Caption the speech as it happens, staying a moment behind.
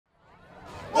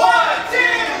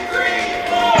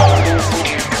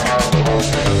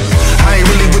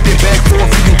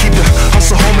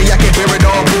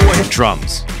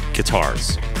Drums,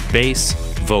 guitars, bass,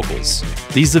 vocals.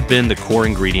 These have been the core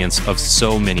ingredients of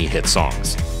so many hit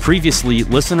songs. Previously,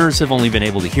 listeners have only been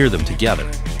able to hear them together,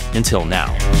 until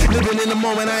now.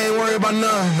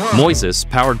 Moises,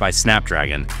 powered by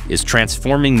Snapdragon, is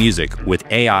transforming music with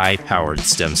AI-powered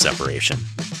stem separation.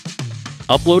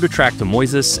 Upload a track to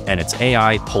Moises and its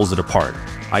AI pulls it apart,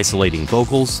 isolating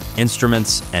vocals,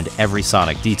 instruments, and every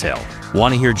sonic detail.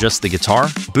 Want to hear just the guitar?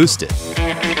 Boost it.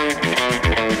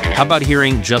 How about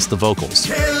hearing just the vocals?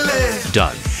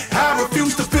 Done.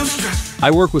 I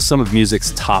work with some of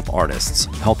music's top artists,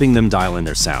 helping them dial in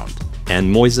their sound,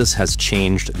 and Moises has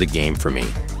changed the game for me.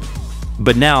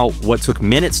 But now, what took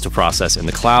minutes to process in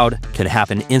the cloud can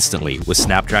happen instantly with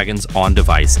Snapdragon's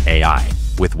on-device AI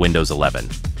with Windows 11.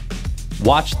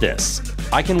 Watch this.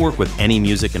 I can work with any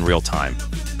music in real time,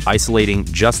 isolating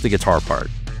just the guitar part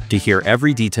to hear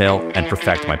every detail and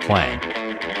perfect my playing.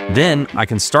 Then I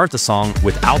can start the song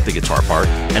without the guitar part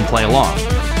and play along.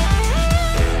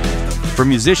 For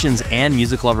musicians and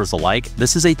music lovers alike,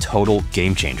 this is a total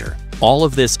game changer. All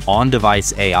of this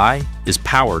on-device AI is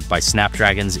powered by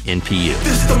Snapdragon's NPU.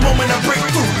 This is the moment I break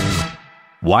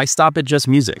through. Why stop at just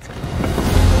music?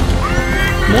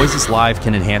 Moises Live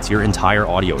can enhance your entire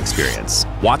audio experience.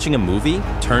 Watching a movie?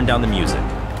 Turn down the music.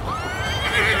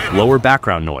 Lower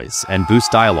background noise and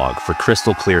boost dialogue for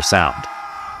crystal clear sound.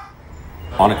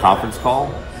 On a conference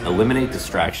call, eliminate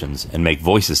distractions and make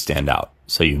voices stand out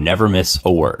so you never miss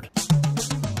a word.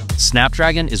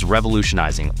 Snapdragon is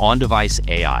revolutionizing on-device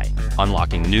AI,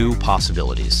 unlocking new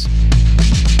possibilities.